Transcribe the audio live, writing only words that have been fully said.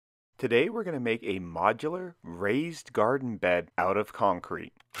Today we're going to make a modular raised garden bed out of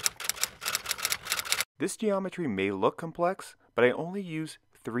concrete. This geometry may look complex, but I only use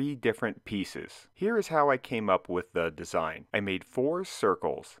 3 different pieces. Here is how I came up with the design. I made 4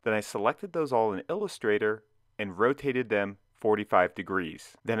 circles, then I selected those all in Illustrator and rotated them 45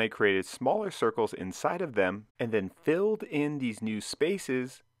 degrees. Then I created smaller circles inside of them and then filled in these new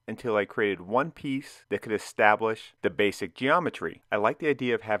spaces until I created one piece that could establish the basic geometry. I like the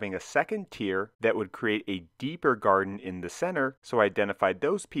idea of having a second tier that would create a deeper garden in the center, so I identified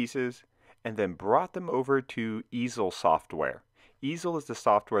those pieces and then brought them over to Easel software. Easel is the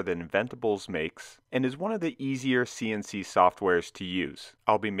software that Inventables makes and is one of the easier CNC softwares to use.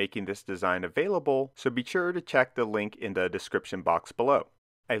 I'll be making this design available, so be sure to check the link in the description box below.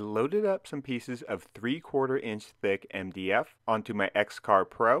 I loaded up some pieces of 3/4 inch thick MDF onto my X-Carve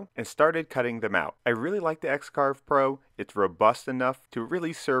Pro and started cutting them out. I really like the X-Carve Pro. It's robust enough to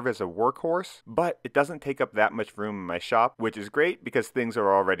really serve as a workhorse, but it doesn't take up that much room in my shop, which is great because things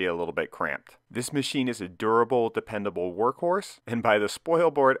are already a little bit cramped. This machine is a durable, dependable workhorse, and by the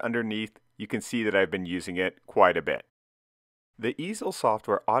spoil board underneath, you can see that I've been using it quite a bit. The Easel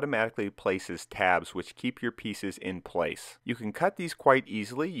software automatically places tabs which keep your pieces in place. You can cut these quite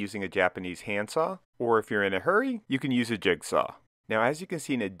easily using a Japanese handsaw, or if you're in a hurry, you can use a jigsaw. Now, as you can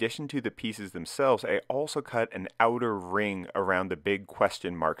see, in addition to the pieces themselves, I also cut an outer ring around the big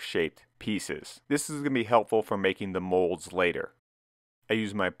question mark shaped pieces. This is going to be helpful for making the molds later. I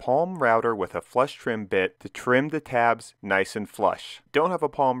use my palm router with a flush trim bit to trim the tabs nice and flush. Don't have a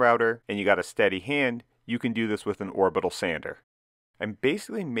palm router and you got a steady hand, you can do this with an orbital sander. I'm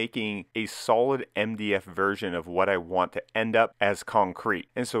basically making a solid MDF version of what I want to end up as concrete.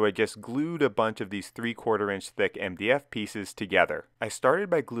 And so I just glued a bunch of these 3/4 inch thick MDF pieces together. I started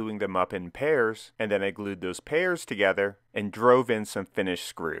by gluing them up in pairs, and then I glued those pairs together and drove in some finished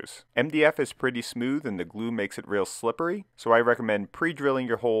screws. MDF is pretty smooth and the glue makes it real slippery, so I recommend pre-drilling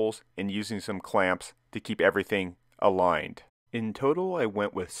your holes and using some clamps to keep everything aligned. In total, I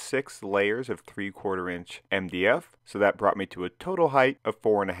went with 6 layers of 3/4 inch MDF, so that brought me to a total height of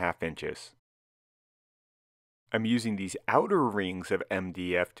 4.5 inches. I'm using these outer rings of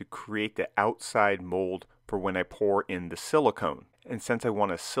MDF to create the outside mold for when I pour in the silicone. And since I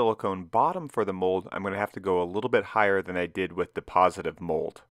want a silicone bottom for the mold, I'm going to have to go a little bit higher than I did with the positive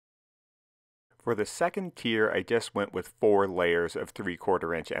mold. For the second tier, I just went with 4 layers of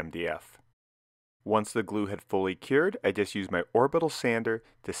 3/4 inch MDF. Once the glue had fully cured, I just used my orbital sander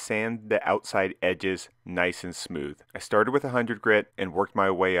to sand the outside edges nice and smooth. I started with 100 grit and worked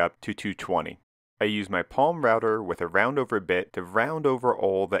my way up to 220. I used my palm router with a round over bit to round over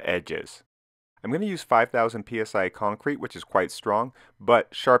all the edges. I'm going to use 5,000 psi concrete, which is quite strong,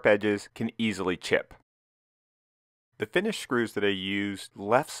 but sharp edges can easily chip. The finished screws that I used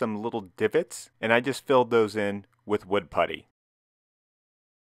left some little divots, and I just filled those in with wood putty.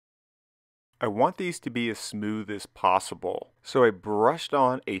 I want these to be as smooth as possible, so I brushed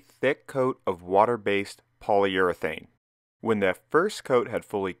on a thick coat of water-based polyurethane. When that first coat had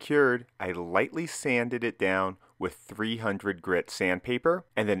fully cured, I lightly sanded it down with 300 grit sandpaper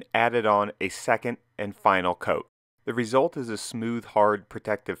and then added on a second and final coat. The result is a smooth, hard,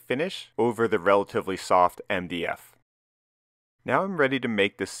 protective finish over the relatively soft MDF. Now I'm ready to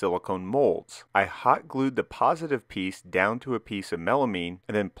make the silicone molds. I hot glued the positive piece down to a piece of melamine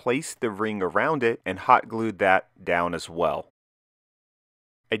and then placed the ring around it and hot glued that down as well.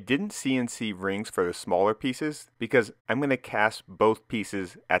 I didn't CNC rings for the smaller pieces because I'm going to cast both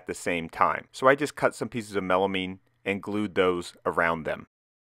pieces at the same time. So I just cut some pieces of melamine and glued those around them.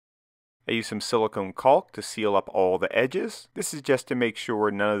 I used some silicone caulk to seal up all the edges. This is just to make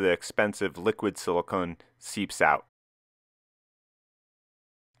sure none of the expensive liquid silicone seeps out.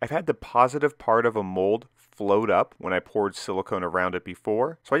 I've had the positive part of a mold float up when I poured silicone around it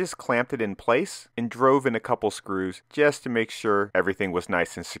before, so I just clamped it in place and drove in a couple screws just to make sure everything was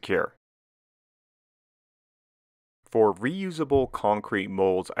nice and secure. For reusable concrete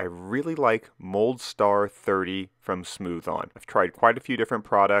molds, I really like MoldStar 30 from Smooth On. I've tried quite a few different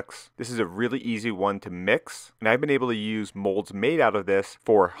products. This is a really easy one to mix, and I've been able to use molds made out of this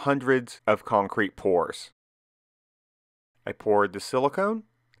for hundreds of concrete pours. I poured the silicone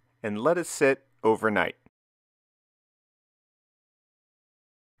and let it sit overnight.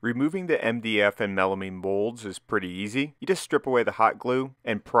 Removing the MDF and melamine molds is pretty easy. You just strip away the hot glue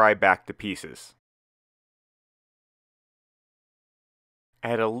and pry back the pieces. I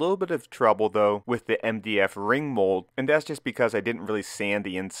had a little bit of trouble though with the MDF ring mold, and that's just because I didn't really sand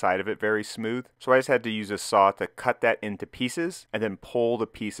the inside of it very smooth. So I just had to use a saw to cut that into pieces and then pull the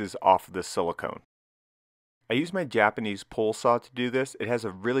pieces off of the silicone. I use my Japanese pole saw to do this. It has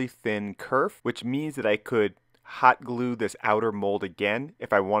a really thin kerf, which means that I could hot glue this outer mold again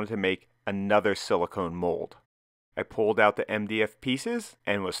if I wanted to make another silicone mold. I pulled out the MDF pieces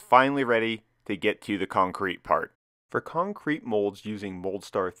and was finally ready to get to the concrete part. For concrete molds using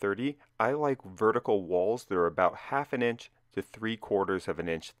MoldStar 30, I like vertical walls that are about 1/2 inch to 3/4 of an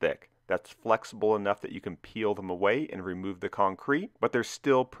inch thick. That's flexible enough that you can peel them away and remove the concrete, but they're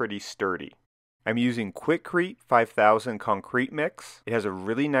still pretty sturdy. I'm using Quikrete 5000 concrete mix. It has a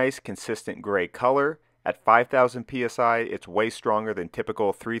really nice consistent gray color. At 5,000 psi, it's way stronger than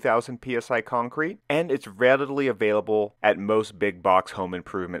typical 3,000 psi concrete, and it's readily available at most big box home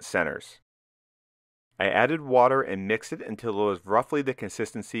improvement centers. I added water and mixed it until it was roughly the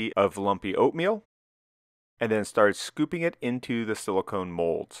consistency of lumpy oatmeal, and then started scooping it into the silicone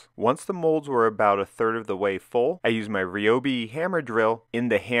molds. Once the molds were about 1/3 of the way full, I used my Ryobi hammer drill in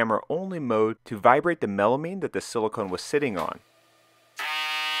the hammer only mode to vibrate the melamine that the silicone was sitting on.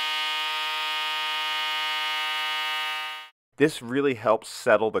 This really helps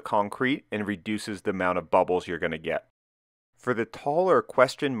settle the concrete and reduces the amount of bubbles you're going to get. For the taller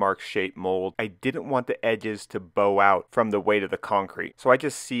question mark shape mold, I didn't want the edges to bow out from the weight of the concrete, so I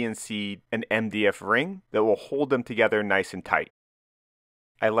just CNC'd an MDF ring that will hold them together nice and tight.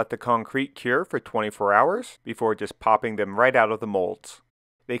 I let the concrete cure for 24 hours before just popping them right out of the molds.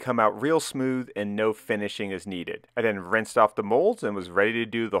 They come out real smooth and no finishing is needed. I then rinsed off the molds and was ready to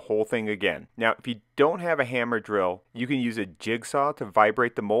do the whole thing again. Now, if you don't have a hammer drill, you can use a jigsaw to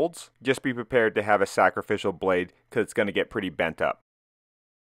vibrate the molds. Just be prepared to have a sacrificial blade because it's going to get pretty bent up.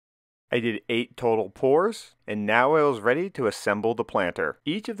 I did 8 total pours, and now I was ready to assemble the planter.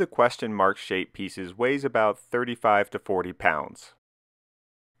 Each of the question mark shape pieces weighs about 35 to 40 pounds.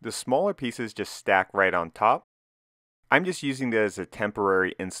 The smaller pieces just stack right on top. I'm just using this as a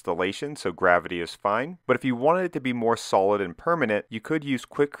temporary installation, so gravity is fine. But if you wanted it to be more solid and permanent, you could use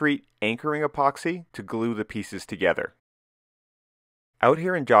Quikrete anchoring epoxy to glue the pieces together. Out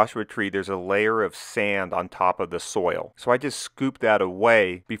here in Joshua Tree, there's a layer of sand on top of the soil. So I just scoop that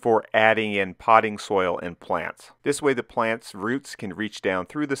away before adding in potting soil and plants. This way the plant's roots can reach down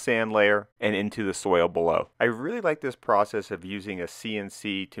through the sand layer and into the soil below. I really like this process of using a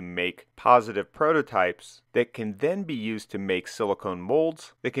CNC to make positive prototypes that can then be used to make silicone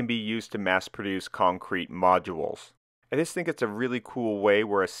molds that can be used to mass produce concrete modules. I just think it's a really cool way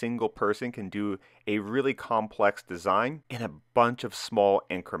where a single person can do a really complex design in a bunch of small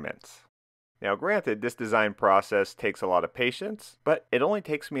increments. Now granted, this design process takes a lot of patience, but it only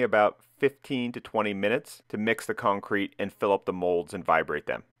takes me about 15 to 20 minutes to mix the concrete and fill up the molds and vibrate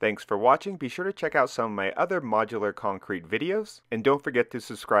them. Thanks for watching. Be sure to check out some of my other modular concrete videos, and don't forget to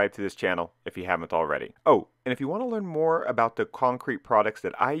subscribe to this channel if you haven't already. Oh, and if you want to learn more about the concrete products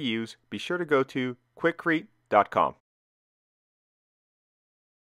that I use, be sure to go to quikrete.com.